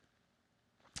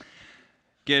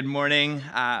Good morning.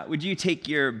 Would you take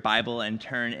your Bible and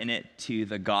turn in it to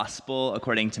the Gospel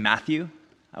according to Matthew?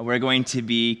 We're going to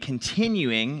be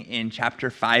continuing in chapter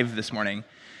 5 this morning.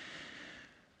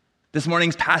 This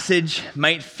morning's passage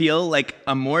might feel like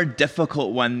a more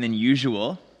difficult one than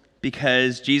usual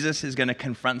because Jesus is going to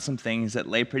confront some things that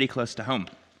lay pretty close to home.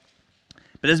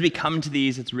 But as we come to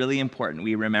these, it's really important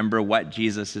we remember what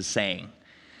Jesus is saying.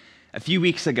 A few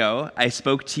weeks ago, I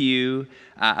spoke to you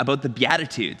about the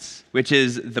Beatitudes, which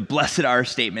is the blessed are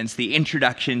statements, the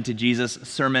introduction to Jesus'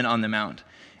 Sermon on the Mount.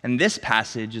 And this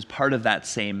passage is part of that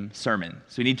same sermon.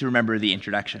 So we need to remember the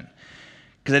introduction.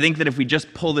 Because I think that if we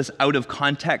just pull this out of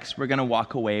context, we're going to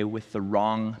walk away with the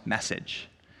wrong message.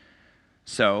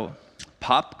 So,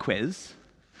 pop quiz.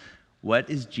 What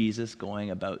is Jesus going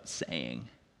about saying?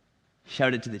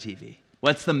 Shout it to the TV.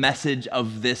 What's the message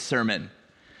of this sermon?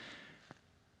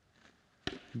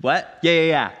 What?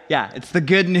 Yeah. It's the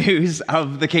good news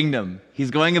of the kingdom.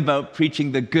 He's going about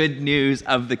preaching the good news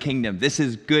of the kingdom. This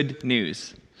is good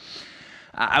news.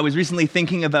 I was recently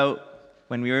thinking about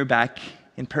when we were back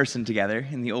in person together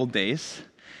in the old days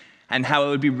and how it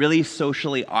would be really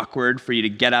socially awkward for you to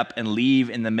get up and leave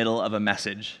in the middle of a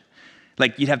message.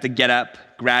 Like you'd have to get up,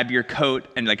 grab your coat,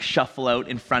 and shuffle out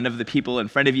in front of the people in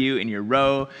front of you in your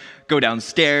row, go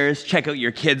downstairs, check out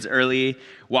your kids early,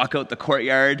 walk out the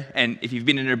courtyard, and if you've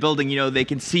been in a building, you know they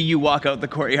can see you walk out the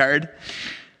courtyard.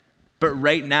 But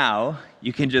right now,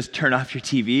 you can just turn off your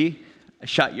TV,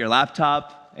 shut your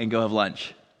laptop, and go have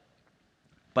lunch.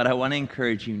 But I want to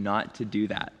encourage you not to do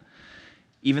that,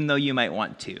 even though you might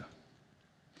want to.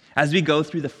 As we go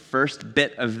through the first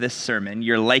bit of this sermon,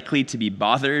 you're likely to be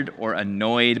bothered or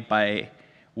annoyed by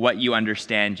what you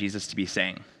understand Jesus to be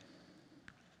saying.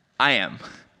 I am.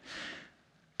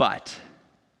 But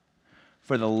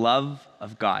for the love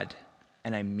of God,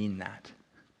 and I mean that,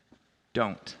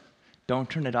 don't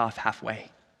turn it off halfway.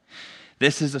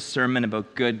 This is a sermon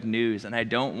about good news, and I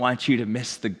don't want you to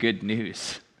miss the good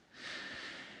news.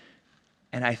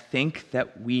 And I think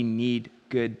that we need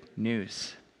good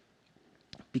news.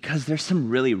 Because there's some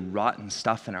really rotten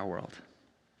stuff in our world.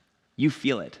 You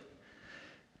feel it.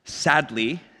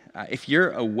 Sadly, if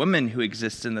you're a woman who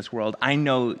exists in this world, I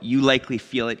know you likely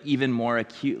feel it even more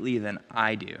acutely than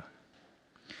I do.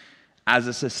 As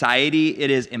a society,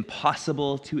 it is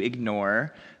impossible to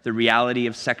ignore the reality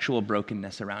of sexual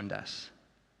brokenness around us.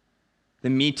 The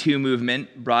Me Too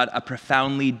movement brought a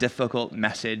profoundly difficult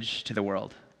message to the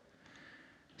world.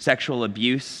 Sexual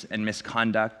abuse and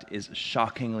misconduct is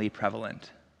shockingly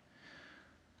prevalent.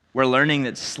 We're learning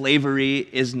that slavery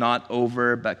is not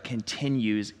over, but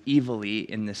continues evilly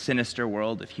in the sinister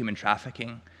world of human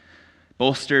trafficking,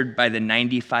 bolstered by the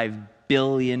 $95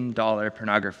 billion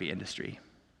pornography industry.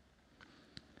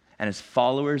 And as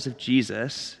followers of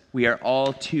Jesus, we are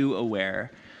all too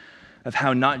aware of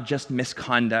how not just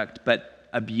misconduct, but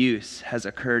abuse has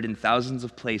occurred in thousands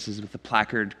of places with the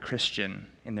placard Christian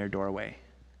in their doorway.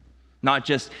 Not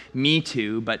just Me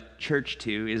Too, but Church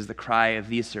Too is the cry of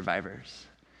these survivors.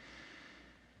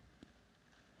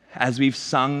 As we've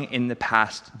sung in the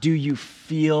past, do you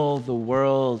feel the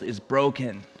world is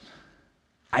broken?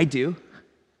 I do.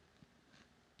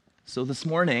 So this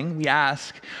morning, we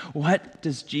ask, what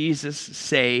does Jesus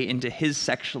say into his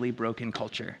sexually broken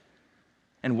culture?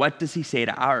 And what does he say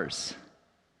to ours?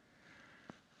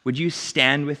 Would you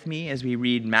stand with me as we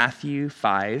read Matthew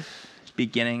 5,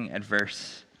 beginning at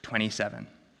verse 27?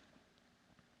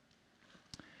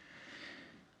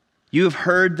 You have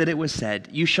heard that it was said,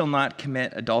 you shall not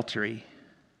commit adultery.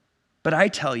 But I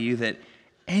tell you that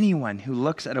anyone who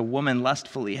looks at a woman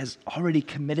lustfully has already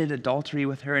committed adultery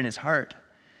with her in his heart.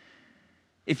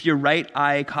 If your right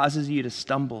eye causes you to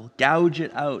stumble, gouge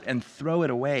it out and throw it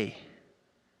away.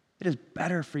 It is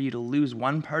better for you to lose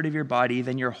one part of your body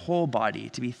than your whole body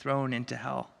to be thrown into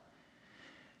hell.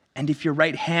 And if your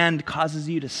right hand causes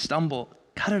you to stumble,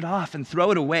 cut it off and throw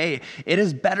it away. It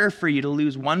is better for you to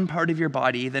lose one part of your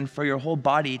body than for your whole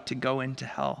body to go into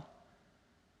hell.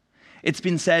 It's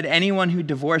been said, anyone who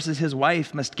divorces his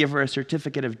wife must give her a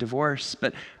certificate of divorce.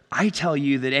 But I tell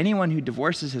you that anyone who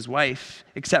divorces his wife,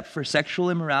 except for sexual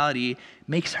immorality,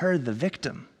 makes her the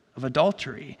victim of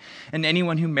adultery. And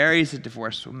anyone who marries a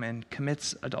divorced woman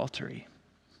commits adultery.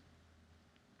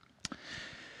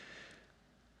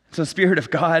 So, Spirit of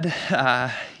God,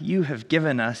 you have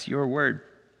given us your word.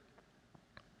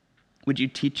 Would you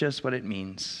teach us what it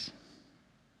means?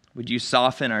 Would you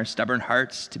soften our stubborn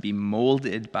hearts to be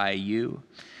molded by you,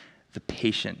 the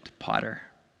patient potter?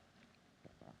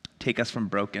 Take us from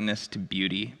brokenness to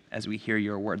beauty as we hear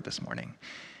your word this morning.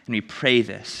 And we pray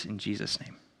this in Jesus'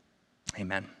 name.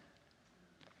 Amen.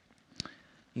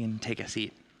 You can take a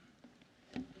seat.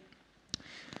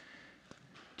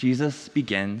 Jesus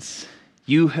begins,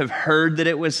 "You have heard that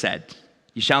it was said,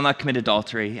 'You shall not commit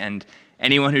adultery,' and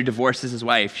anyone who divorces his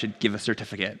wife should give a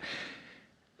certificate."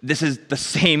 This is the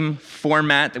same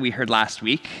format that we heard last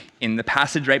week. In the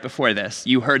passage right before this,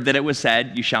 you heard that it was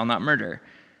said, "You shall not murder."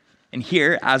 And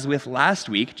here, as with last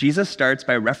week, Jesus starts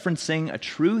by referencing a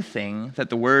true thing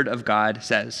that the Word of God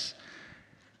says.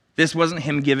 This wasn't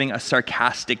him giving a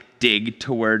sarcastic dig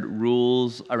toward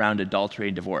rules around adultery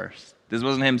and divorce. This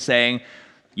wasn't him saying,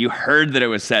 "You heard that it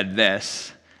was said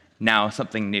this, now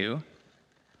something new."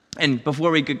 And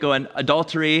before we could go on,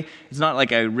 adultery is not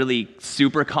like a really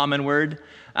super common word.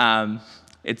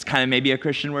 It's kind of maybe a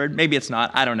Christian word. Maybe it's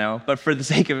not. I don't know. But for the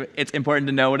sake of it, it's important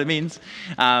to know what it means.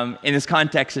 In this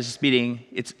context, it's just meaning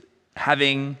it's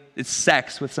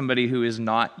sex with somebody who is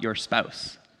not your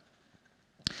spouse.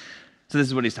 So this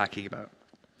is what he's talking about.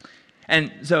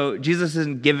 And so Jesus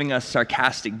isn't giving us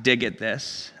sarcastic dig at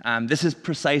this. This is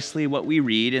precisely what we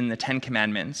read in the Ten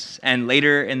Commandments and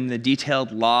later in the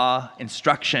detailed law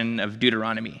instruction of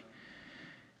Deuteronomy.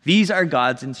 These are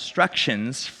God's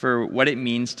instructions for what it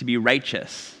means to be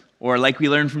righteous, or like we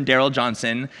learned from Darrell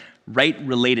Johnson, right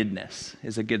relatedness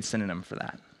is a good synonym for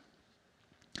that.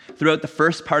 Throughout the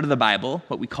first part of the Bible,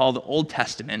 what we call the Old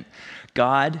Testament,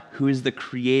 God, who is the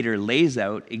creator, lays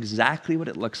out exactly what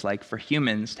it looks like for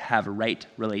humans to have right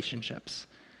relationships.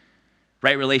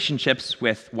 Right relationships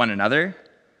with one another,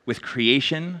 with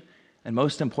creation, and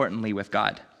most importantly, with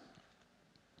God.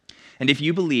 And if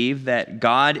you believe that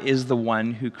God is the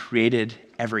one who created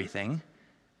everything,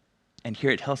 and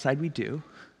here at Hillside we do,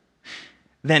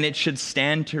 then it should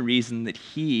stand to reason that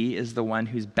he is the one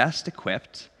who's best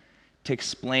equipped to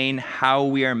explain how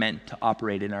we are meant to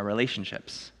operate in our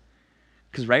relationships.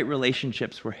 Because right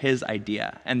relationships were his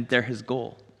idea, and they're his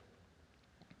goal.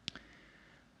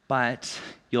 But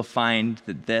you'll find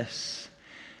that this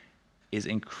is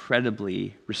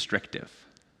incredibly restrictive.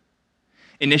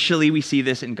 Initially, we see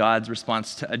this in God's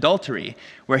response to adultery,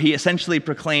 where he essentially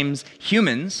proclaims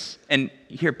humans, and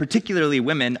here particularly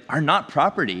women, are not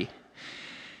property.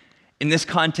 In this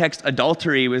context,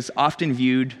 adultery was often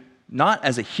viewed not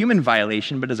as a human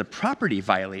violation, but as a property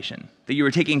violation, that you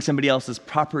were taking somebody else's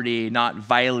property, not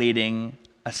violating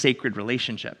a sacred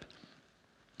relationship.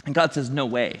 And God says, no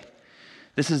way.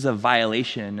 This is a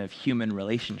violation of human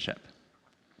relationship.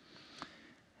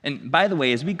 And by the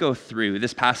way, as we go through,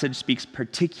 this passage speaks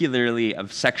particularly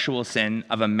of sexual sin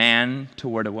of a man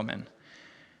toward a woman.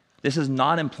 This is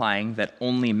not implying that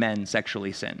only men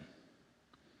sexually sin.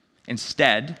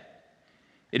 Instead,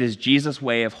 it is Jesus'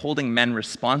 way of holding men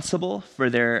responsible for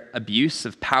their abuse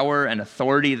of power and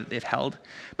authority that they've held,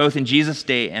 both in Jesus'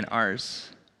 day and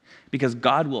ours, because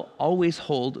God will always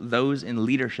hold those in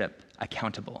leadership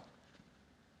accountable.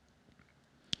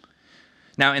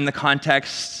 Now, in the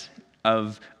context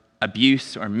of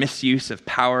abuse or misuse of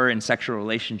power in sexual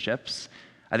relationships,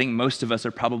 I think most of us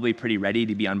are probably pretty ready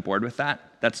to be on board with that.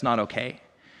 That's not okay.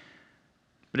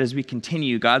 But as we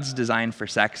continue, God's design for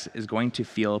sex is going to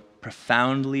feel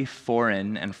profoundly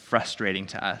foreign and frustrating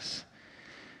to us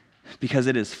because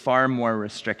it is far more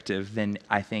restrictive than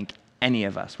I think any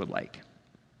of us would like.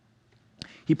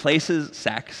 He places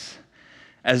sex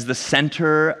as the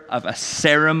center of a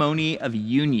ceremony of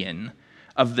union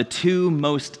of the two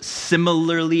most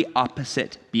similarly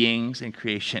opposite beings in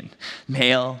creation,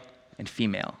 male and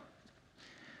female.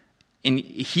 In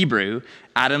Hebrew,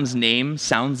 Adam's name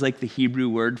sounds like the Hebrew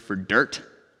word for dirt.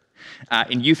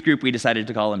 In youth group, we decided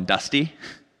to call him Dusty.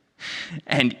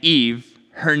 And Eve,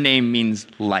 her name means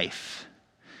life.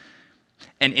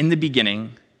 And in the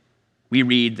beginning, we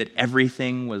read that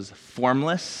everything was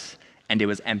formless and it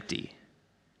was empty.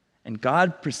 And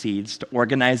God proceeds to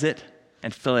organize it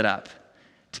and fill it up,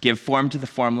 to give form to the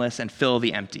formless and fill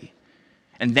the empty.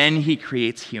 And then he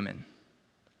creates human.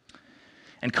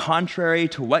 And contrary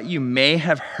to what you may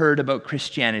have heard about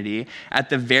Christianity,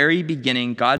 at the very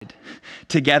beginning, God,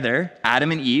 together,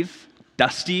 Adam and Eve,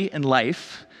 Dusty and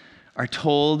life, are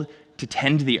told to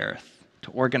tend the earth,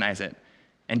 to organize it,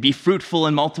 and be fruitful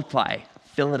and multiply,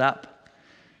 fill it up.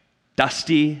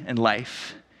 Dusty and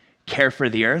life, care for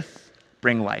the earth,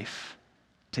 bring life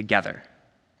together.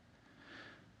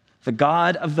 The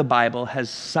God of the Bible has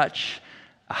such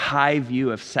a high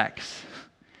view of sex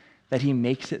that he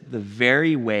makes it the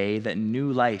very way that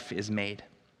new life is made.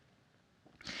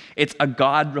 It's a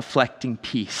God-reflecting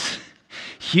piece.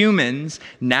 Humans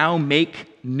now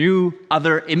make new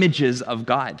other images of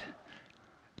God.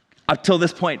 Up till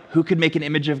this point, who could make an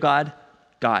image of God?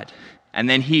 God. And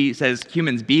then he says,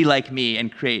 humans, be like me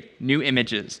and create new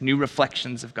images, new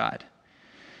reflections of God.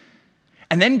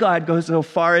 And then God goes so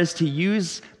far as to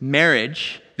use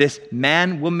marriage, this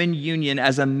man-woman union,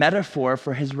 as a metaphor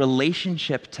for his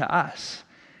relationship to us.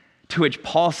 To which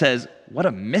Paul says, what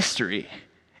a mystery.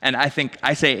 And I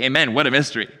say, amen, what a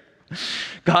mystery.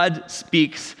 God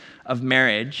speaks of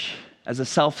marriage as a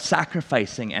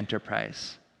self-sacrificing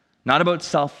enterprise, not about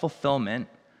self-fulfillment,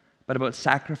 but about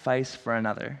sacrifice for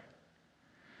another.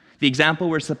 The example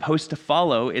we're supposed to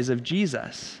follow is of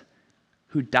Jesus,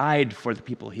 who died for the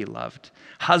people he loved.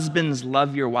 Husbands,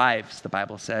 love your wives, the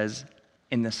Bible says,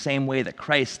 in the same way that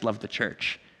Christ loved the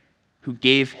church, who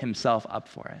gave himself up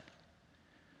for it.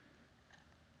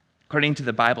 According to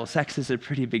the Bible, sex is a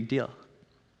pretty big deal.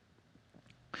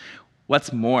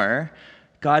 What's more,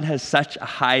 God has such a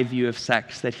high view of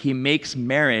sex that he makes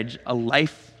marriage a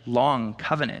lifelong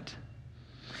covenant.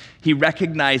 He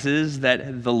recognizes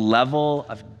that the level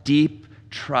of deep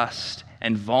trust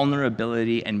and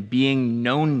vulnerability and being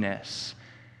knownness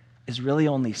is really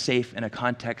only safe in a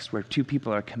context where two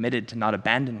people are committed to not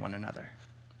abandon one another.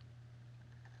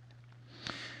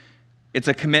 It's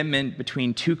a commitment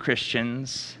between two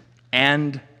Christians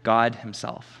and God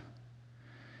himself.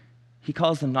 He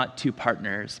calls them not two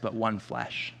partners, but one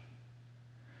flesh.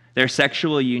 Their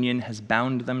sexual union has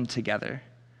bound them together.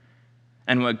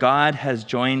 And what God has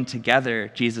joined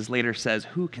together, Jesus later says,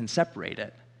 who can separate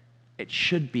it? It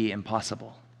should be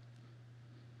impossible.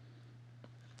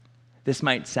 This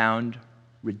might sound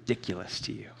ridiculous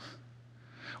to you,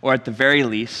 or at the very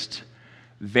least,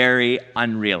 very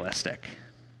unrealistic.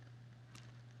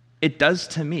 It does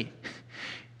to me.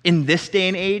 In this day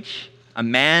and age, a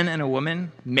man and a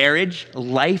woman, marriage,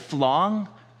 lifelong,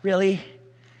 really?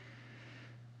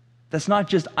 That's not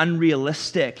just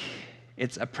unrealistic,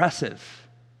 it's oppressive,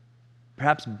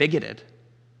 perhaps bigoted.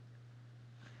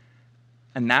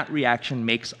 And that reaction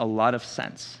makes a lot of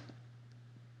sense.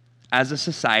 As a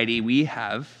society, we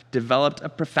have developed a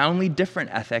profoundly different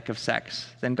ethic of sex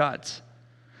than God's.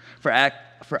 For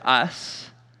us,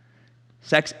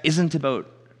 sex isn't about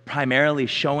primarily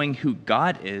showing who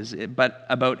God is, but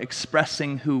about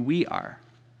expressing who we are.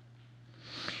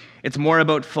 It's more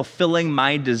about fulfilling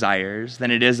my desires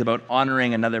than it is about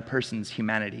honoring another person's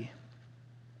humanity.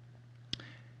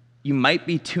 You might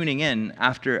be tuning in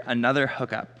after another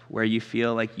hookup where you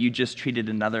feel like you just treated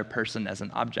another person as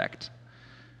an object.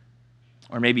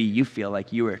 Or maybe you feel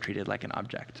like you were treated like an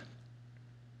object.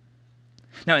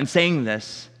 Now, in saying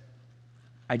this,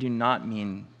 I do not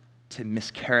mean to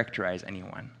mischaracterize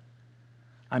anyone.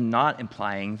 I'm not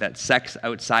implying that sex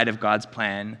outside of God's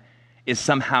plan is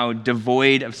somehow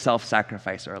devoid of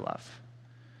self-sacrifice or love.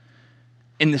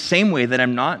 In the same way that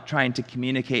I'm not trying to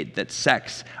communicate that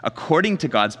sex, according to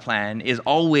God's plan, is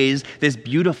always this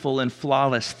beautiful and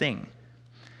flawless thing.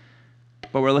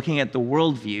 But we're looking at the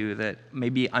worldview that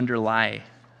maybe underlie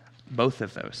both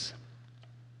of those.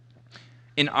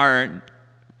 In our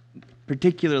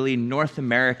particularly North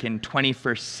American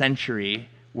 21st century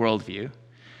worldview, and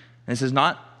this is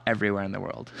not everywhere in the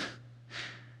world,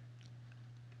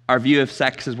 our view of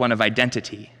sex is one of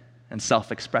identity and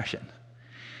self-expression.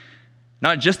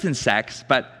 Not just in sex,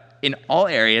 but in all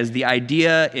areas, the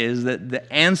idea is that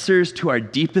the answers to our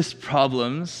deepest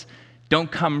problems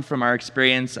don't come from our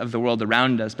experience of the world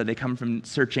around us, but they come from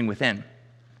searching within.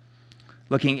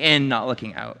 Looking in, not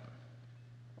looking out.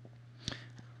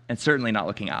 And certainly not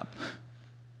looking up.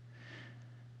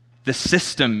 The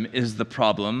system is the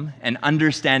problem, and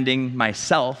understanding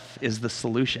myself is the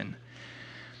solution.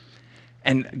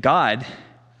 And God,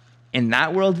 in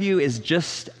that worldview, is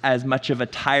just as much of a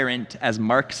tyrant as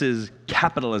Marx's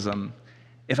capitalism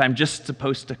if I'm just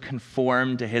supposed to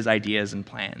conform to his ideas and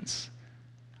plans.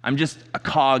 I'm just a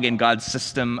cog in God's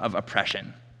system of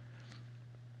oppression.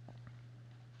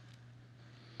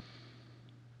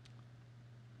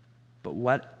 But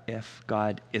what if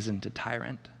God isn't a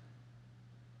tyrant?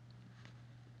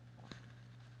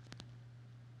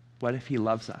 What if he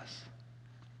loves us?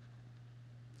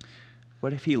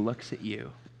 What if he looks at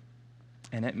you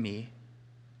and at me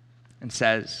and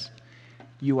says,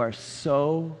 "You are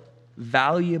so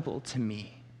valuable to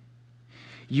me.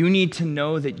 You need to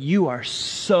know that you are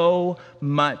so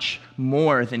much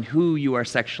more than who you are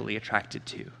sexually attracted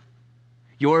to.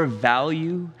 Your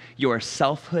value, your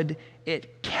selfhood,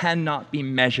 it cannot be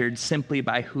measured simply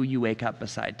by who you wake up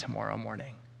beside tomorrow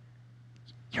morning.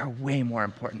 You're way more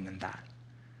important than that."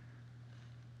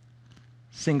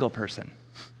 Single person.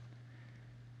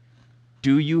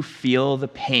 Do you feel the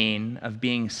pain of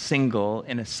being single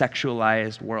in a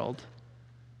sexualized world?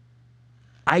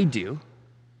 I do.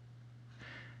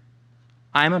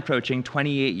 I'm approaching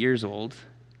 28 years old,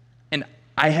 and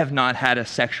I have not had a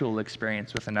sexual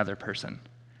experience with another person,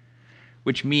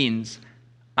 which means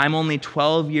I'm only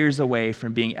 12 years away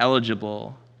from being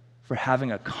eligible for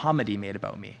having a comedy made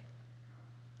about me.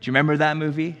 Do you remember that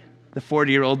movie, The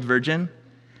 40-Year-Old Virgin?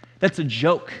 That's a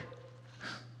joke.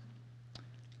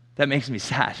 That makes me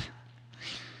sad.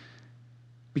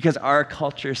 Because our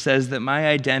culture says that my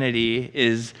identity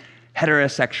is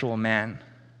heterosexual man,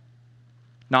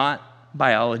 not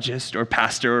biologist or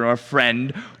pastor or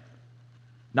friend,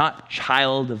 not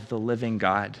child of the living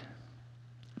God,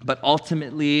 but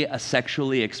ultimately a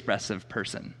sexually expressive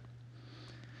person.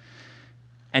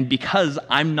 And because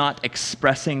I'm not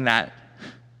expressing that,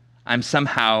 I'm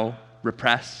somehow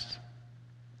repressed,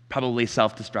 probably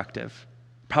self-destructive,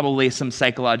 probably some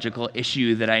psychological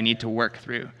issue that I need to work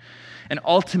through. And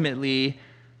ultimately,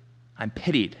 I'm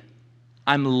pitied.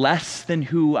 I'm less than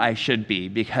who I should be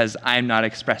because I'm not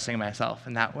expressing myself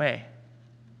in that way.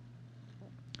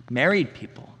 Married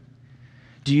people,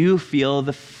 do you feel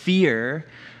the fear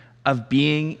of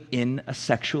being in a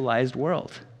sexualized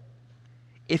world?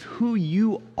 If who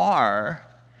you are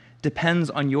depends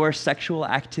on your sexual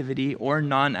activity or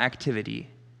non-activity,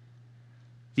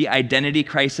 the identity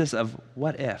crisis of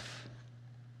what if,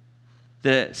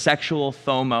 the sexual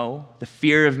FOMO, the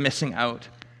fear of missing out,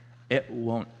 it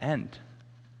won't end.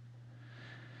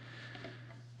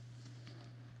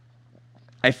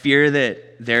 I fear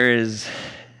that there is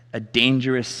a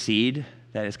dangerous seed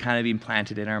that is kind of being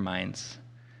planted in our minds.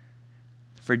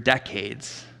 For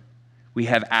decades, we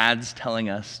have ads telling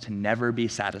us to never be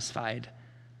satisfied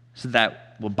so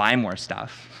that we'll buy more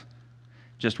stuff.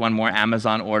 Just one more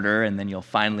Amazon order and then you'll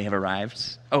finally have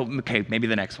arrived. Oh, okay, maybe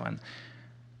the next one.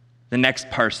 The next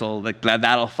parcel,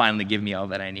 that'll finally give me all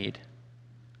that I need.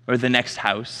 Or the next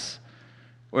house,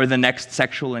 or the next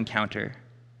sexual encounter.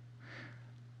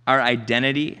 Our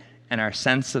identity and our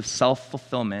sense of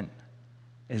self-fulfillment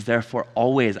is therefore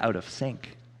always out of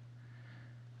sync.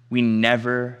 We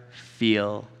never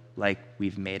feel like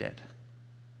we've made it.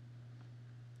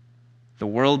 The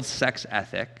world's sex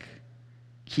ethic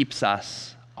keeps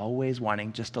us always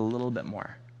wanting just a little bit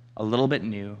more, a little bit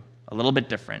new, a little bit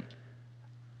different.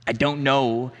 I don't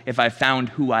know if I've found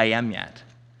who I am yet.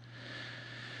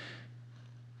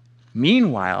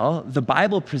 Meanwhile, the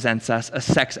Bible presents us a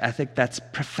sex ethic that's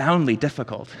profoundly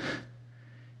difficult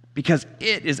because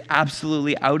it is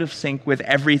absolutely out of sync with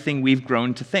everything we've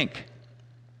grown to think.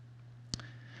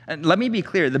 And let me be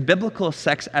clear, the biblical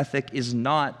sex ethic is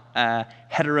not a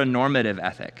heteronormative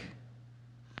ethic.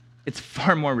 It's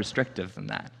far more restrictive than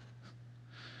that.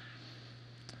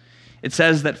 It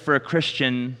says that for a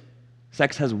Christian,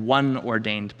 sex has one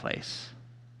ordained place,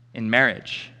 in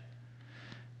marriage.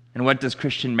 And what does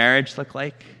Christian marriage look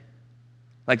like?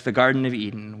 Like the Garden of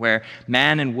Eden, where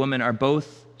man and woman are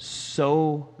both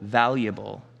so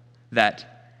valuable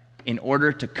that in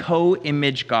order to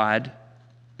co-image God,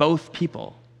 both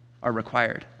people are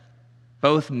required.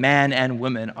 Both man and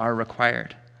woman are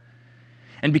required.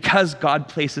 And because God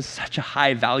places such a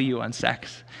high value on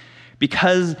sex,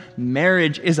 because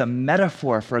marriage is a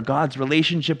metaphor for God's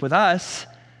relationship with us,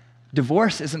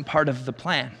 divorce isn't part of the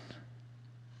plan.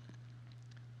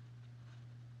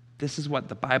 This is what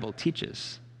the Bible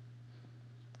teaches.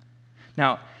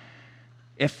 Now,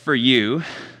 if for you,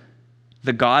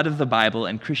 the God of the Bible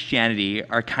and Christianity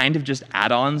are kind of just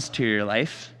add-ons to your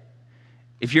life,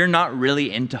 if you're not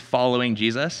really into following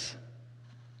Jesus,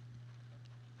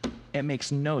 it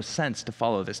makes no sense to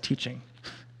follow this teaching.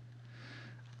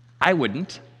 I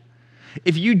wouldn't.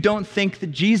 If you don't think that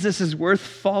Jesus is worth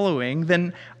following,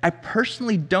 then I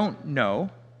personally don't know.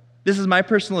 This is my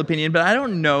personal opinion, but I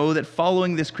don't know that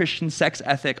following this Christian sex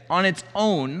ethic on its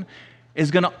own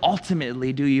is going to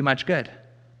ultimately do you much good.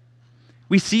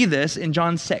 We see this in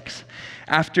John 6.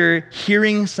 After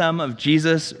hearing some of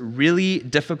Jesus' really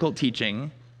difficult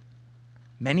teaching,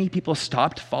 many people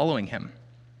stopped following him.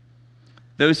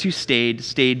 Those who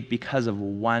stayed because of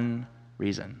one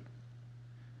reason.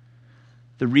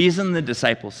 The reason the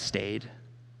disciples stayed,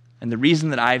 and the reason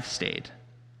that I've stayed,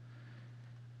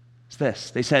 is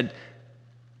this. They said,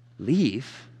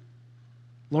 "Leave?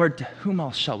 Lord, to whom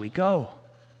else shall we go?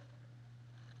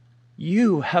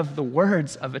 You have the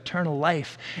words of eternal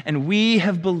life, and we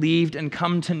have believed and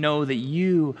come to know that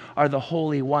you are the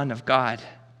Holy One of God."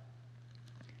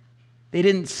 They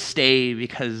didn't stay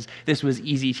because this was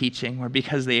easy teaching or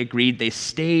because they agreed. They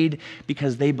stayed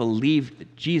because they believed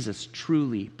that Jesus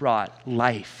truly brought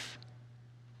life.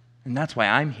 And that's why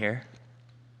I'm here.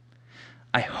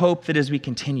 I hope that as we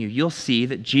continue, you'll see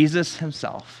that Jesus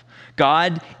himself,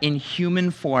 God in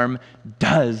human form,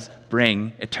 does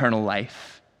bring eternal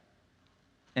life.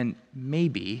 And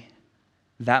maybe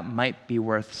that might be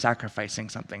worth sacrificing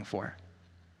something for.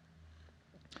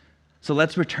 So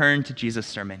let's return to Jesus'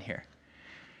 sermon here.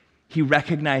 he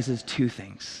recognizes two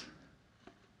things.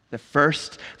 The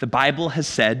first, the Bible has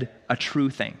said a true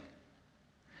thing.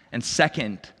 And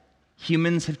second,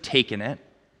 humans have taken it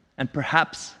and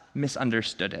perhaps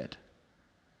misunderstood it.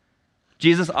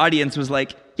 Jesus' audience was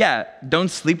like, yeah, don't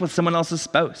sleep with someone else's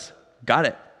spouse. Got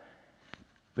it.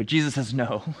 But Jesus says,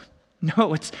 no,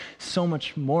 it's so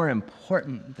much more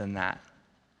important than that.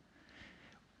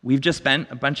 We've just spent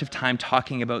a bunch of time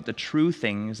talking about the true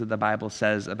things that the Bible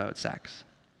says about sex.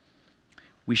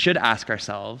 We should ask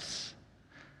ourselves,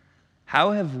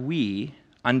 how have we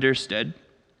understood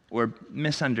or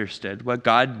misunderstood what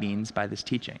God means by this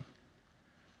teaching?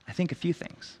 I think a few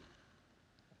things.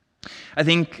 I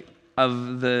think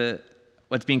of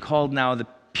what's being called now the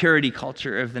purity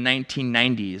culture of the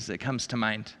 1990s that comes to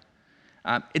mind.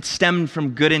 It stemmed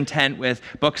from good intent with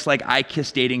books like I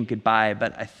Kissed Dating Goodbye,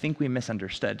 but I think we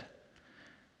misunderstood.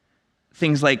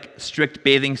 Things like strict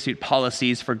bathing suit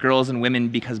policies for girls and women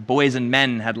because boys and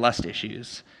men had lust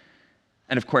issues.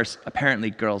 And of course, apparently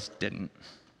girls didn't.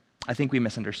 I think we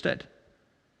misunderstood.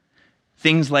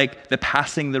 Things like the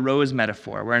passing the rose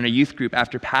metaphor, where in a youth group,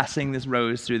 after passing this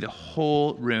rose through the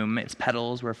whole room, its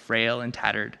petals were frail and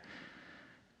tattered.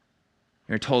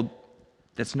 You're told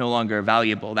that's no longer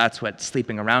valuable. That's what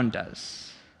sleeping around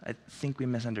does. I think we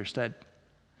misunderstood.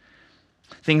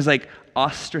 Things like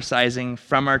ostracizing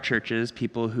from our churches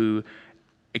people who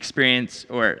experience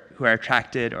or who are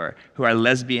attracted or who are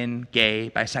lesbian,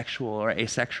 gay, bisexual, or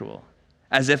asexual,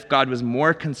 as if God was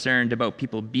more concerned about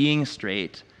people being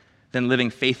straight than living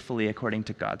faithfully according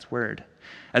to God's word,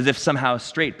 as if somehow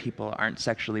straight people aren't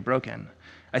sexually broken.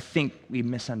 I think we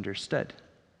misunderstood.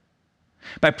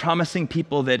 By promising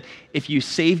people that if you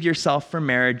save yourself for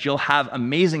marriage, you'll have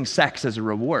amazing sex as a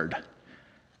reward,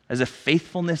 as if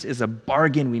faithfulness is a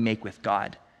bargain we make with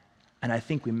God. And I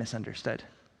think we misunderstood.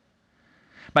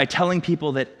 By telling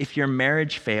people that if your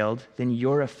marriage failed, then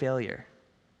you're a failure.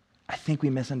 I think we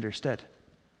misunderstood.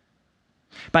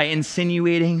 By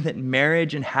insinuating that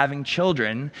marriage and having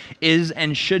children is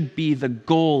and should be the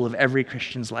goal of every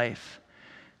Christian's life.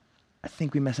 I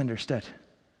think we misunderstood.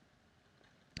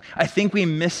 I think we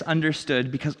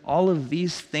misunderstood because all of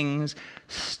these things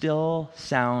still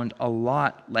sound a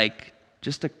lot like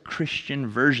just a Christian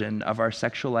version of our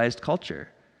sexualized culture.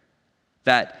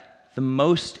 That the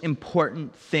most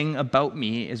important thing about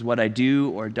me is what I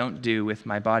do or don't do with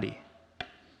my body.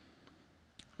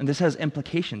 And this has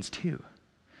implications too.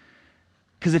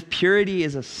 Because if purity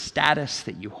is a status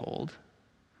that you hold,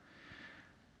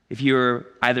 if you're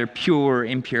either pure or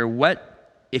impure,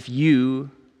 what if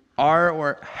you are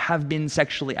or have been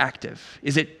sexually active?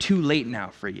 Is it too late now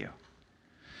for you?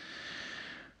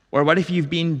 Or what if you've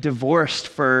been divorced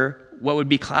for what would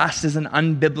be classed as an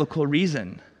unbiblical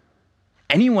reason?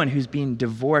 Anyone who's been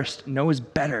divorced knows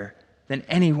better than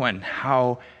anyone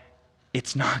how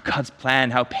it's not God's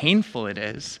plan, how painful it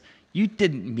is. You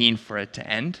didn't mean for it to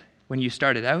end when you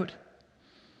started out.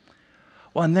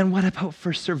 Well, and then what about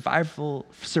for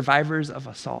survivors of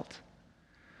assault?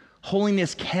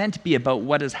 Holiness can't be about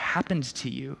what has happened to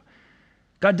you.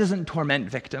 God doesn't torment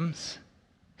victims.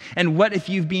 And what if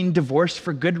you've been divorced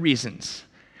for good reasons?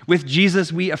 With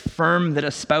Jesus, we affirm that a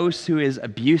spouse who is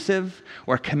abusive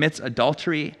or commits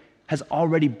adultery has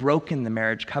already broken the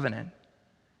marriage covenant.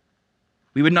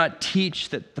 We would not teach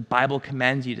that the Bible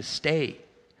commands you to stay.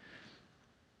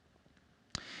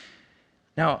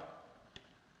 Now,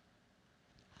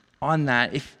 on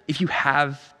that, if you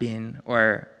have been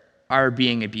or are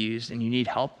being abused and you need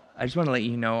help, I just want to let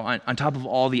you know, on top of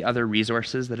all the other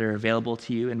resources that are available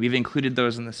to you, and we've included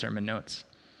those in the sermon notes,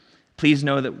 please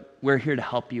know that we're here to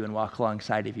help you and walk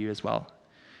alongside of you as well.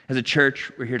 As a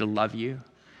church, we're here to love you,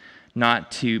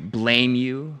 not to blame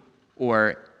you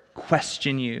or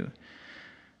question you,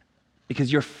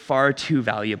 because you're far too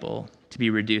valuable to be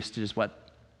reduced to just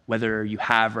whether you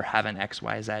have or haven't X,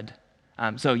 Y, Z.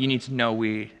 So you need to know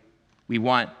we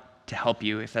want to help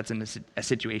you if that's in a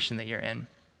situation that you're in.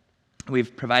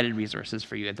 We've provided resources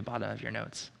for you at the bottom of your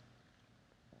notes.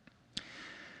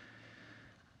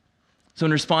 So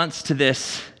in response to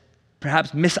this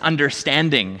perhaps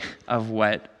misunderstanding of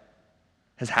what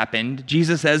has happened,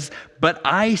 Jesus says, "But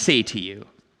I say to you."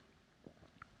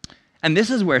 And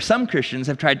this is where some Christians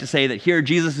have tried to say that here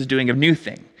Jesus is doing a new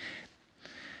thing,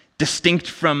 distinct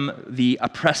from the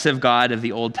oppressive God of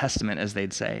the Old Testament, as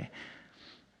they'd say.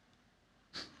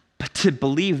 But to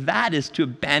believe that is to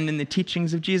abandon the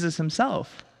teachings of Jesus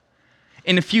himself.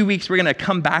 In a few weeks, we're going to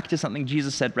come back to something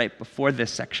Jesus said right before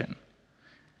this section,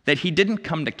 that he didn't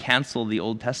come to cancel the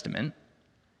Old Testament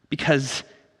because,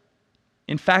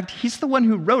 in fact, he's the one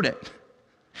who wrote it.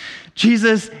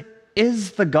 Jesus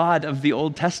is the God of the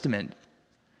Old Testament.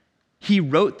 He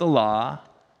wrote the law,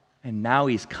 and now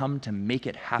he's come to make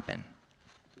it happen.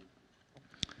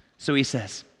 So he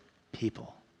says,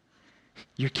 people,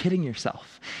 you're kidding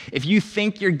yourself. If you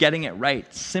think you're getting it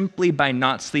right simply by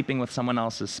not sleeping with someone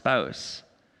else's spouse,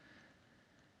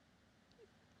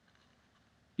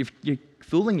 you're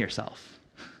fooling yourself.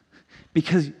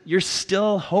 Because you're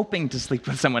still hoping to sleep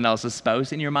with someone else's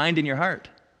spouse in your mind and your heart.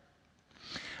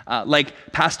 Like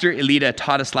Pastor Elida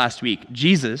taught us last week,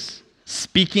 Jesus,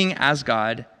 speaking as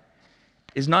God,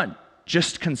 is not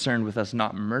just concerned with us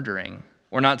not murdering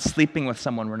or not sleeping with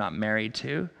someone we're not married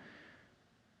to.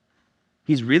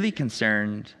 He's really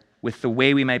concerned with the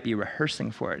way we might be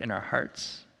rehearsing for it in our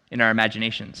hearts, in our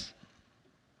imaginations.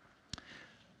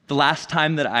 The last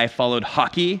time that I followed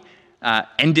hockey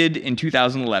ended in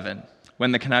 2011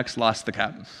 when the Canucks lost the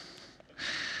cup.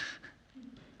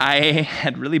 I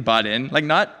had really bought in, like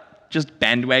not just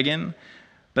bandwagon,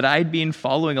 but I'd been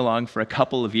following along for a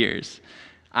couple of years.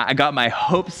 I got my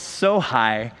hopes so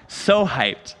high, so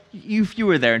hyped. If you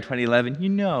were there in 2011, you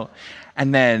know.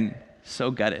 And then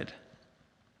so gutted.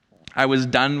 I was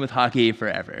done with hockey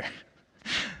forever.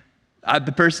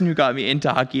 The person who got me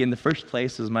into hockey in the first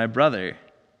place was my brother.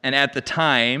 And at the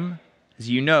time, as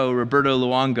you know, Roberto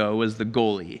Luongo was the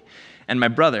goalie. And my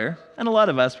brother, and a lot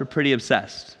of us, were pretty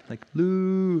obsessed. Like,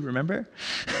 Lou, remember?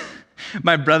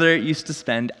 My brother used to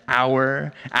spend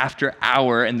hour after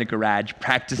hour in the garage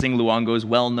practicing Luongo's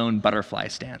well-known butterfly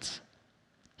stance.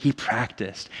 He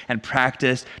practiced and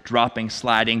practiced dropping,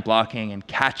 sliding, blocking, and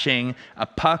catching a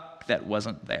puck that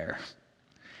wasn't there.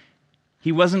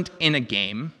 He wasn't in a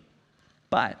game,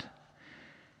 but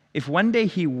if one day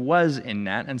he was in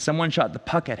net and someone shot the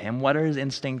puck at him, what are his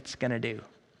instincts going to do?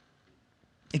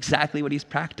 Exactly what he's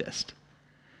practiced.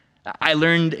 I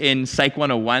learned in Psych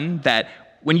 101 that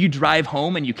when you drive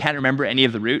home and you can't remember any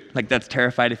of the route, like that's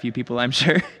terrified a few people, I'm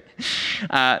sure.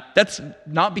 That's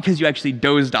not because you actually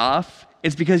dozed off.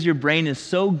 It's because your brain is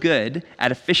so good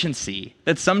at efficiency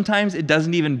that sometimes it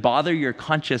doesn't even bother your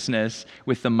consciousness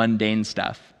with the mundane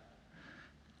stuff.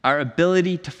 Our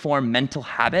ability to form mental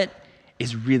habit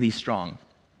is really strong.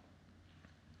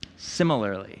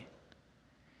 Similarly,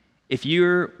 if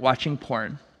you're watching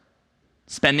porn,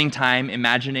 spending time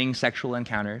imagining sexual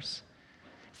encounters,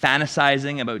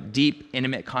 fantasizing about deep,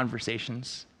 intimate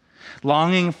conversations,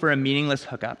 longing for a meaningless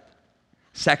hookup,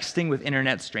 sexting with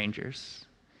internet strangers,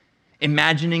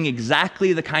 imagining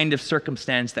exactly the kind of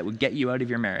circumstance that would get you out of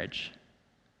your marriage,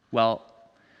 well,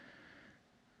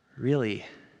 really,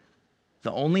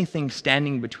 the only thing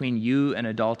standing between you and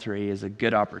adultery is a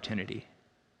good opportunity.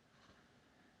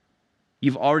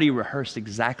 You've already rehearsed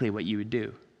exactly what you would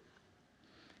do.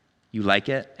 You like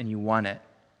it and you want it,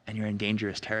 and you're in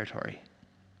dangerous territory.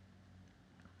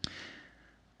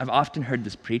 I've often heard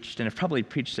this preached, and I've probably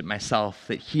preached it myself,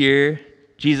 that here,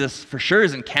 Jesus for sure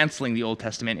isn't canceling the Old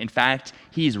Testament. In fact,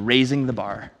 he's raising the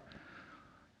bar.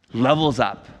 Levels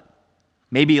up.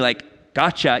 Maybe like,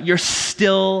 gotcha, you're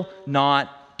still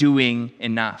not doing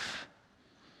enough.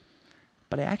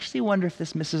 But I actually wonder if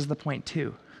this misses the point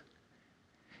too.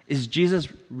 Is Jesus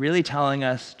really telling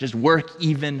us just work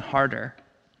even harder?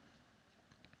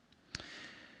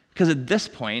 Because at this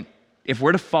point, if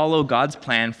we're to follow God's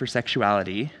plan for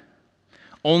sexuality,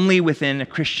 only within a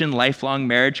Christian lifelong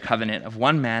marriage covenant of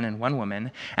one man and one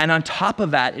woman, and on top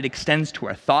of that, it extends to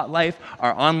our thought life,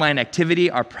 our online activity,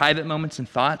 our private moments and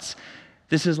thoughts,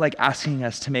 this is like asking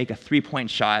us to make a 3-point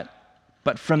shot,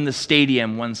 but from the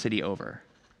stadium one city over.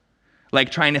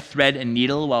 Like trying to thread a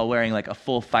needle while wearing like a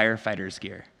full firefighter's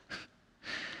gear.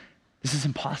 This is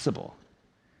impossible.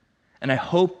 And I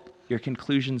hope your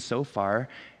conclusion so far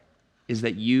is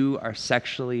that you are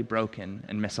sexually broken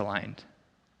and misaligned.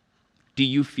 Do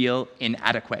you feel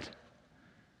inadequate?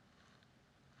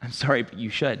 I'm sorry, but you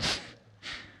should.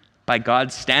 By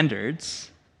God's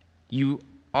standards, you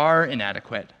are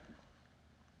inadequate.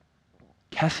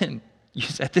 Kevin, you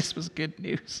said this was good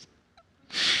news.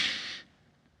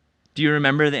 Do you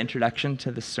remember the introduction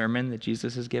to the sermon that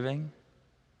Jesus is giving?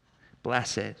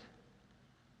 Blessed,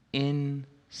 in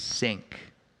sync,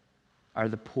 are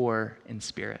the poor in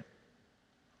spirit,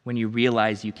 when you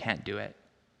realize you can't do it.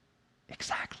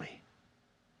 Exactly.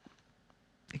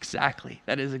 Exactly.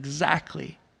 That is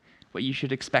exactly what you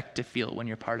should expect to feel when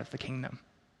you're part of the kingdom.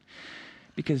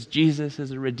 Because Jesus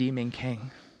is a redeeming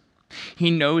king.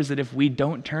 He knows that if we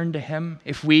don't turn to him,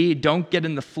 if we don't get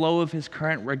in the flow of his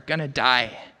current, we're going to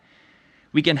die.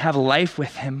 We can have life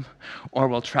with him, or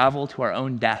we'll travel to our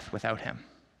own death without him.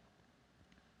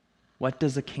 What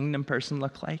does a kingdom person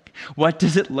look like? What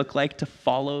does it look like to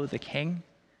follow the king?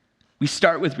 We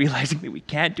start with realizing that we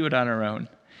can't do it on our own.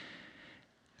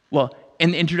 Well,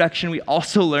 in the introduction, we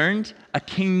also learned a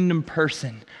kingdom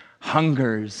person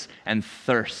hungers and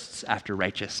thirsts after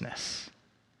righteousness,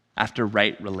 after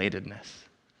right relatedness.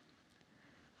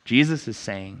 Jesus is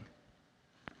saying,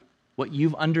 what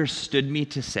you've understood me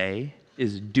to say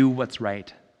is do what's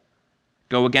right.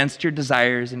 Go against your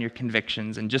desires and your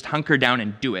convictions and just hunker down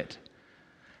and do it.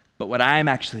 But what I'm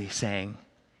actually saying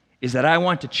is that I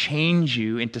want to change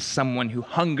you into someone who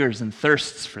hungers and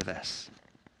thirsts for this.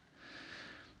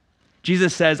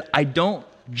 Jesus says, I don't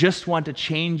just want to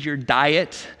change your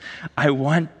diet, I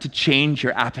want to change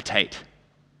your appetite.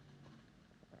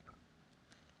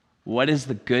 What is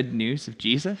the good news of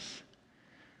Jesus?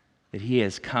 That he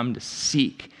has come to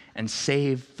seek and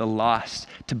save the lost,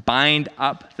 to bind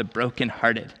up the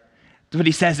brokenhearted. That's what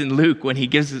he says in Luke when he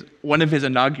gives one of his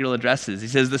inaugural addresses. He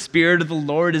says, the Spirit of the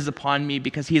Lord is upon me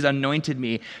because he has anointed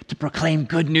me to proclaim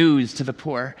good news to the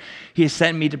poor. He has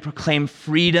sent me to proclaim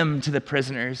freedom to the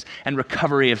prisoners and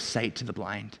recovery of sight to the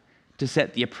blind, to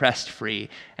set the oppressed free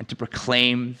and to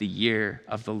proclaim the year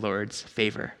of the Lord's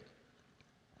favor.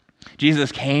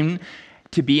 Jesus came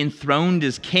to be enthroned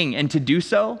as king, and to do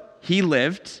so, he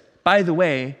lived, by the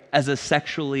way, as a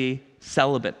sexually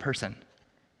celibate person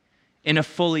in a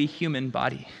fully human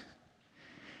body.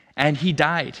 And he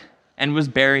died and was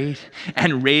buried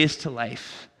and raised to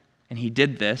life. And he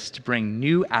did this to bring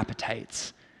new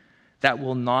appetites that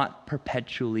will not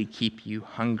perpetually keep you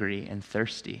hungry and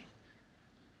thirsty.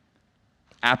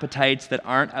 Appetites that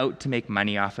aren't out to make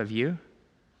money off of you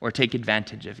or take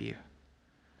advantage of you.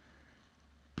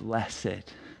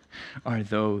 Blessed are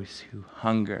those who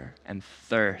hunger and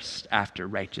thirst after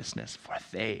righteousness, for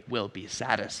they will be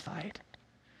satisfied.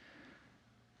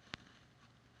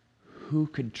 Who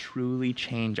could truly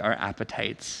change our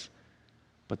appetites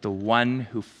but the one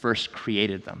who first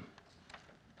created them?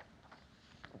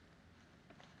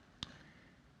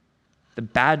 The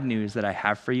bad news that I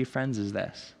have for you, friends, is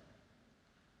this.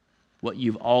 What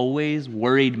you've always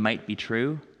worried might be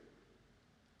true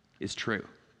is true.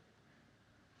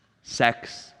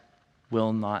 Sex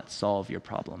will not solve your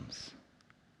problems.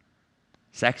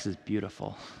 Sex is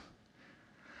beautiful.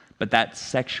 But that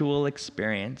sexual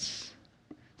experience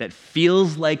that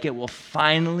feels like it will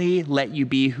finally let you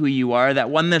be who you are, that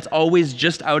one that's always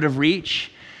just out of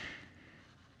reach,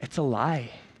 it's a lie.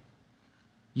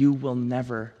 You will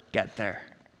never get there.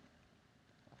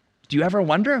 Do you ever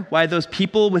wonder why those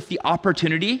people with the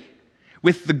opportunity,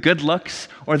 with the good looks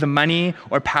or the money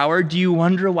or power, do you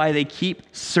wonder why they keep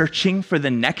searching for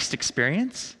the next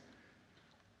experience?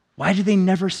 Why do they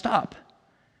never stop?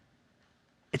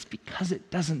 It's because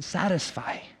it doesn't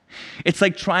satisfy. It's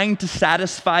like trying to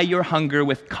satisfy your hunger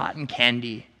with cotton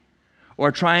candy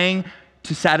or trying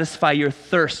to satisfy your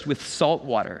thirst with salt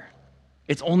water.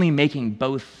 It's only making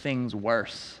both things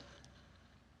worse.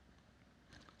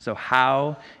 So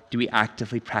how do we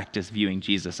actively practice viewing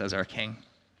Jesus as our King?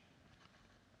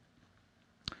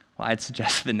 Well, I'd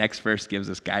suggest the next verse gives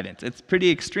us guidance. It's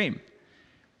pretty extreme.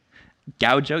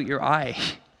 Gouge out your eye,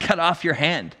 cut off your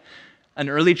hand. An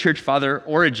early church father,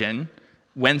 Origen,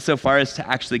 went so far as to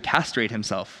actually castrate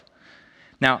himself.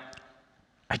 Now,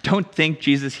 I don't think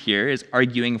Jesus here is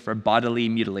arguing for bodily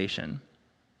mutilation,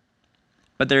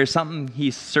 but there is something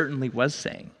he certainly was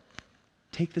saying.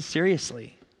 Take this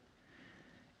seriously.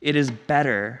 It is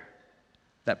better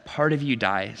that part of you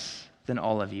dies than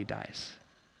all of you dies.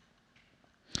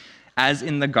 As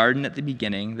in the garden at the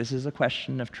beginning, this is a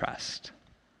question of trust.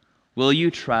 Will you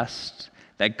trust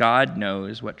that God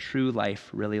knows what true life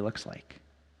really looks like?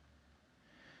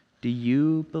 Do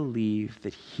you believe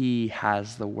that he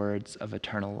has the words of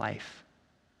eternal life?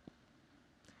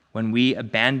 When we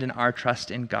abandon our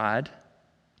trust in God,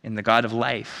 in the God of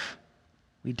life,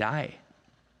 we die.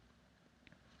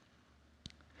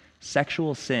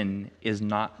 Sexual sin is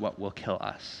not what will kill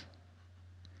us,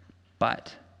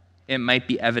 but it might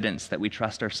be evidence that we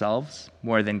trust ourselves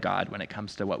more than God when it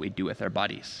comes to what we do with our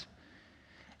bodies.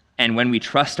 And when we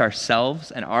trust ourselves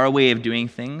and our way of doing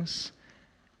things,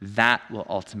 that will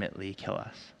ultimately kill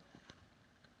us.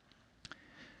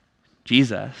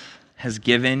 Jesus has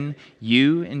given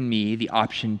you and me the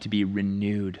option to be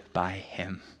renewed by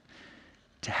him,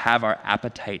 to have our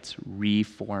appetites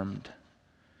reformed.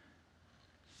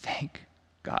 Thank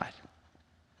God.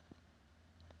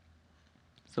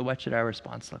 So what should our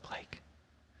response look like?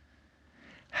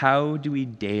 How do we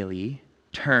daily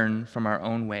turn from our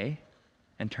own way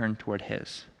and turn toward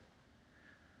his?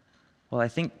 Well, I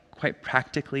think quite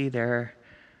practically there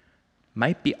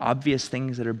might be obvious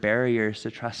things that are barriers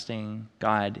to trusting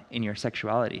God in your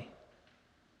sexuality.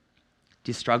 Do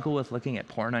you struggle with looking at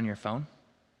porn on your phone?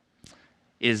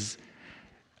 Is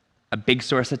a big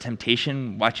source of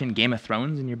temptation watching Game of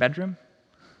Thrones in your bedroom?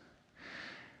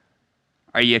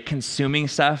 Are you consuming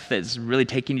stuff that's really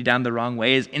taking you down the wrong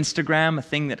way? Is Instagram a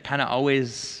thing that kind of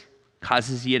always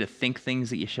causes you to think things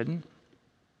that you shouldn't?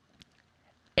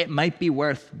 It might be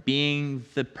worth being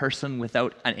the person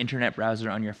without an internet browser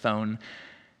on your phone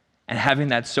and having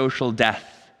that social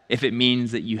death if it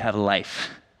means that you have a life.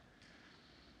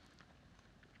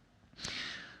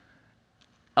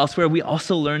 Elsewhere, we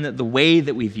also learn that the way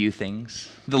that we view things,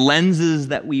 the lenses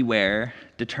that we wear,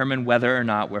 determine whether or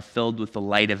not we're filled with the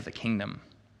light of the kingdom.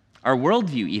 Our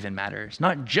worldview even matters,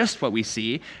 not just what we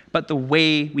see, but the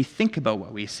way we think about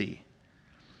what we see.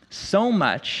 So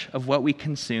much of what we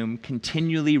consume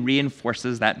continually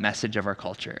reinforces that message of our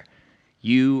culture.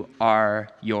 You are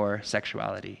your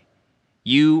sexuality.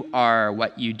 You are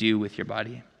what you do with your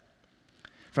body.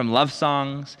 From love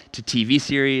songs, to TV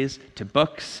series, to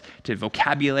books, to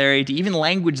vocabulary, to even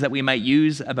language that we might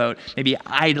use about maybe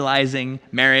idolizing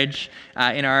marriage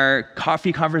in our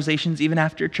coffee conversations, even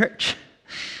after church.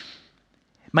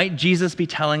 Might Jesus be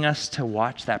telling us to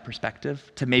watch that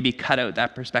perspective, to maybe cut out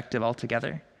that perspective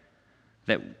altogether?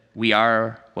 That we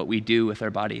are what we do with our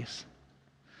bodies?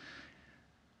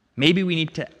 Maybe we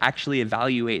need to actually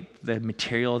evaluate the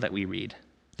material that we read,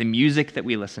 the music that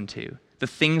we listen to, the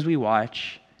things we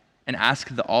watch, and ask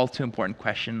the all-too-important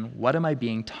question, what am I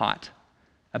being taught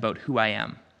about who I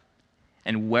am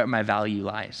and where my value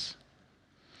lies?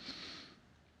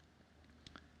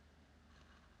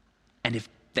 And if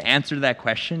the answer to that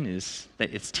question is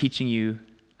that it's teaching you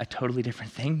a totally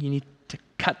different thing, you need to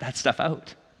cut that stuff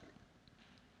out.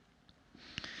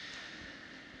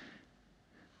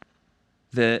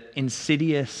 The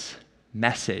insidious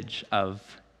message of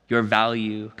your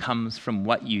value comes from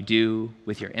what you do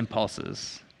with your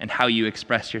impulses and how you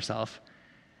express yourself.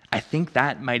 I think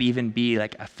that might even be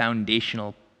like a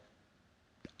foundational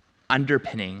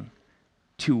underpinning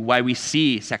to why we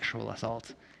see sexual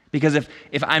assault. Because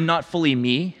if I'm not fully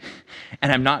me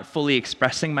and I'm not fully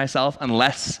expressing myself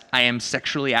unless I am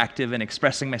sexually active and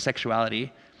expressing my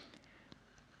sexuality,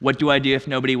 what do I do if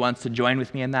nobody wants to join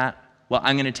with me in that? Well,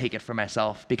 I'm going to take it for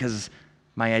myself because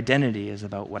my identity is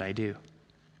about what I do.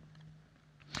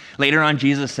 Later on,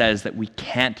 Jesus says that we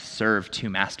can't serve two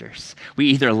masters. We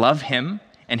either love him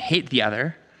and hate the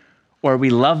other, or we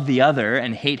love the other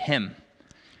and hate him.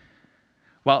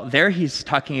 Well, there he's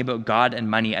talking about God and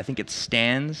money. I think it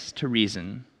stands to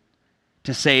reason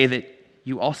to say that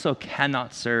you also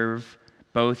cannot serve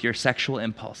both your sexual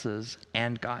impulses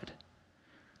and God.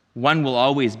 One will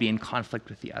always be in conflict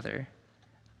with the other.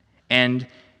 And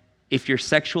if your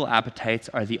sexual appetites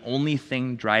are the only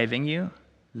thing driving you,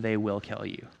 they will kill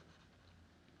you.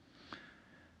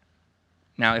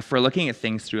 Now, if we're looking at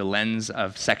things through a lens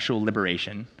of sexual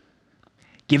liberation,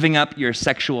 giving up your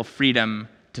sexual freedom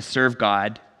to serve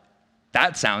God,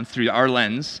 that sounds, through our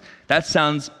lens, that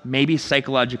sounds maybe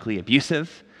psychologically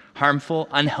abusive, harmful,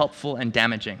 unhelpful, and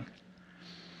damaging.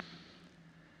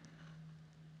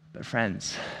 But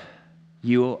friends,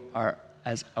 you are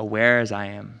as aware as I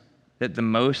am that the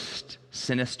most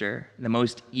sinister, the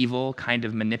most evil kind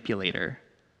of manipulator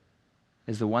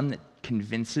is the one that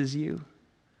convinces you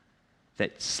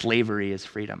that slavery is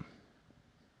freedom,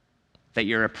 that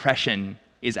your oppression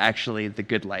is actually the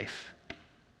good life.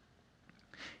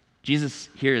 Jesus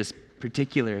here is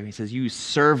particular. He says, you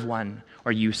serve one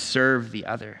or you serve the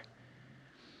other.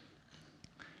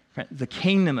 The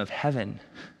kingdom of heaven,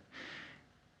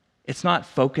 it's not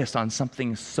focused on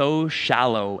something so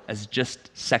shallow as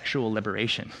just sexual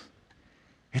liberation.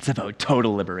 It's about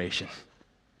total liberation.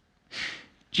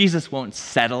 Jesus won't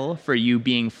settle for you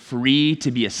being free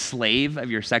to be a slave of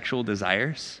your sexual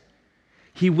desires.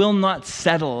 He will not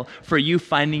settle for you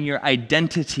finding your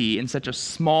identity in such a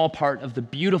small part of the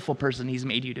beautiful person he's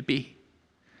made you to be.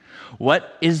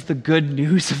 What is the good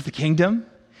news of the kingdom?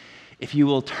 If you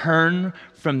will turn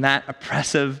from that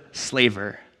oppressive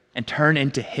slaver and turn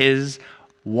into his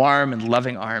warm and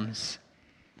loving arms,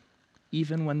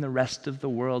 even when the rest of the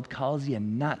world calls you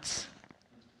nuts,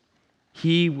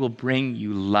 he will bring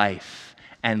you life,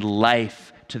 and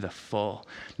life to the full,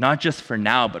 not just for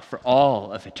now, but for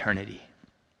all of eternity.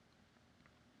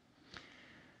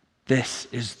 This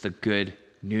is the good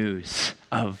news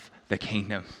of the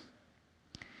kingdom.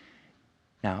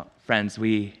 Now, friends,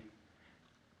 we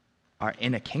are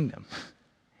in a kingdom,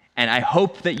 and I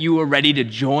hope that you are ready to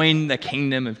join the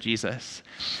kingdom of Jesus.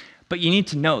 But you need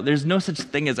to know, there's no such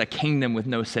thing as a kingdom with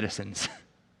no citizens.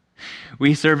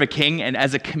 We serve a king, and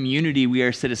as a community, we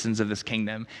are citizens of this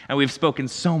kingdom. And we've spoken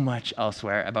so much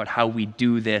elsewhere about how we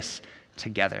do this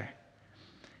together.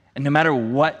 And no matter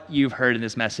what you've heard in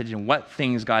this message and what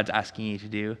things God's asking you to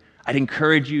do, I'd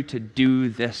encourage you to do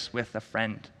this with a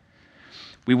friend.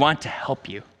 We want to help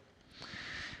you.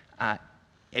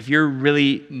 if you're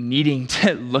really needing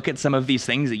to look at some of these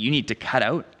things that you need to cut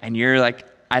out, and you're like,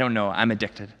 I don't know, I'm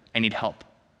addicted, I need help,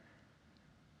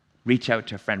 reach out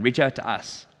to a friend, reach out to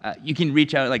us. You can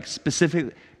reach out, like,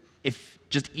 specifically, if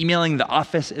just emailing the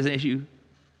office is an issue,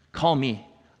 call me.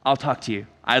 I'll talk to you.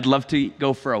 I'd love to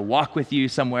go for a walk with you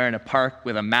somewhere in a park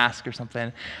with a mask or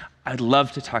something. I'd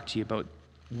love to talk to you about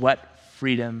what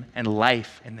freedom and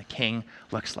life in the King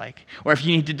looks like. Or if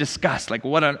you need to discuss, like,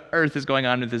 what on earth is going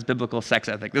on with this biblical sex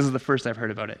ethic. This is the first I've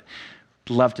heard about it. I'd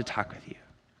love to talk with you.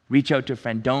 Reach out to a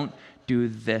friend. Don't do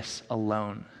this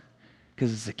alone,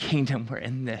 because it's a kingdom. We're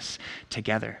in this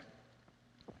together.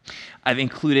 I've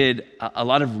included a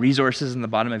lot of resources in the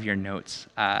bottom of your notes.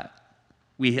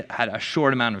 We had a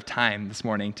short amount of time this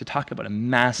morning to talk about a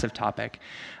massive topic.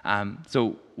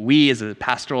 So we as a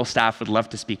pastoral staff would love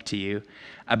to speak to you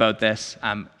about this.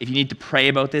 If you need to pray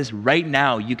about this, right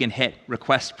now you can hit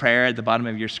request prayer at the bottom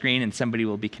of your screen and somebody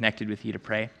will be connected with you to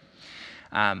pray.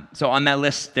 So on that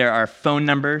list, there are phone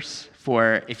numbers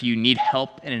for if you need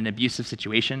help in an abusive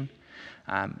situation.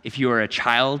 If you are a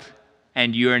child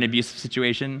and you're in an abusive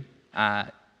situation,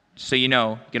 so you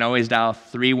can always dial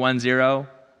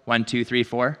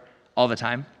 310-1234 all the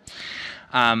time.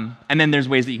 And then there's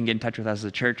ways that you can get in touch with us as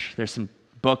a church. There's some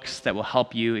books that will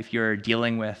help you if you're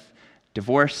dealing with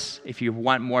divorce, if you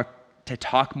want more to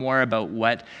talk more about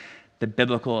what the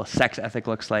biblical sex ethic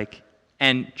looks like.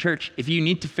 And church, if you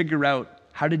need to figure out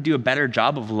how to do a better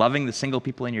job of loving the single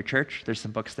people in your church, there's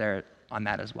some books there on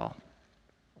that as well.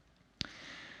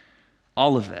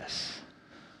 All of this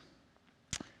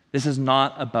is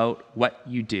not about what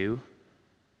you do,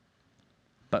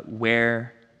 but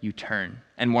where you turn,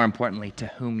 and more importantly, to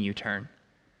whom you turn.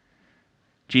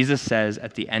 Jesus says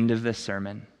at the end of this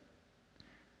sermon,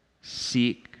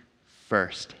 seek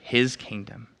first his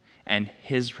kingdom and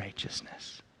his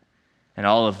righteousness, and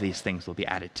all of these things will be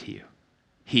added to you.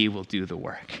 He will do the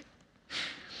work.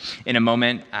 In a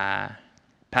moment,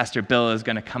 Pastor Bill is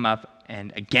going to come up,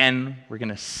 and again, we're going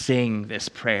to sing this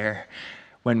prayer.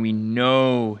 When we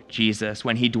know Jesus,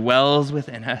 when he dwells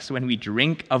within us, when we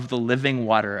drink of the living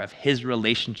water of his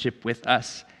relationship with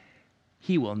us,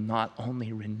 he will not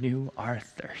only renew our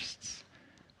thirsts,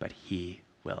 but he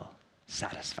will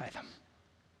satisfy them.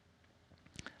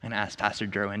 I'm going to ask Pastor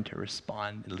Derwin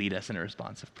to lead us in a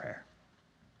responsive prayer.